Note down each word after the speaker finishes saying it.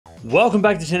Welcome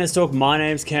back to Tennis Talk. My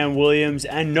name's Cam Williams,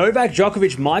 and Novak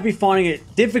Djokovic might be finding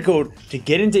it difficult to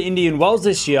get into Indian Wells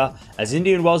this year, as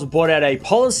Indian Wells have brought out a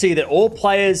policy that all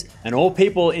players and all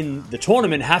people in the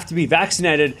tournament have to be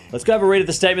vaccinated. Let's go have a read of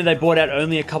the statement they brought out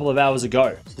only a couple of hours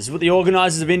ago. So this is what the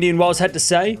organisers of Indian Wells had to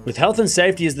say. With health and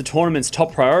safety as the tournament's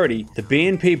top priority, the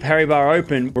BNP Paribas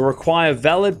Open will require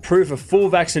valid proof of full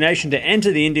vaccination to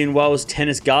enter the Indian Wells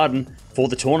tennis garden for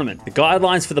the tournament. The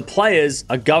guidelines for the players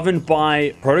are governed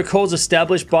by protocols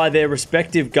established by their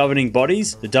respective governing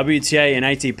bodies, the WTA and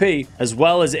ATP, as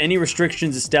well as any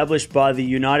restrictions established by the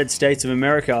United States of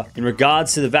America in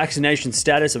regards to the vaccination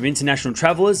status of international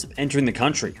travelers entering the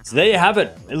country. So there you have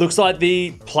it. It looks like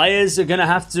the players are going to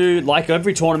have to, like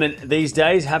every tournament these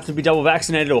days, have to be double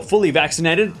vaccinated or fully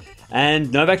vaccinated.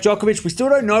 And Novak Djokovic, we still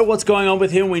don't know what's going on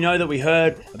with him. We know that we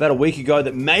heard about a week ago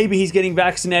that maybe he's getting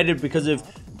vaccinated because of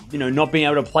not being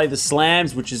able to play the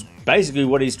slams, which is basically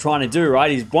what he's trying to do,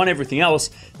 right? He's won everything else.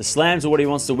 The slams are what he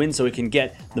wants to win so he can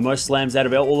get the most slams out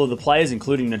of all of the players,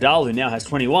 including Nadal, who now has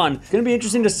 21. It's going to be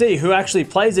interesting to see who actually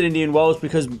plays at Indian Wells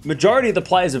because majority of the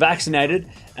players are vaccinated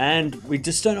and we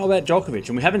just don't know about Djokovic.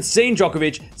 And we haven't seen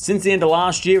Djokovic since the end of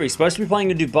last year. He's supposed to be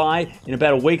playing in Dubai in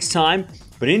about a week's time.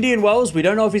 But Indian Wells, we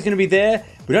don't know if he's going to be there.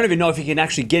 We don't even know if he can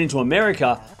actually get into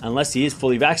America unless he is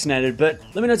fully vaccinated. But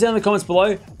let me know down in the comments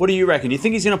below, what do you reckon? Do you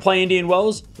think he's going to play Indian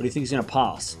Wells or do you think he's going to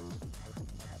pass?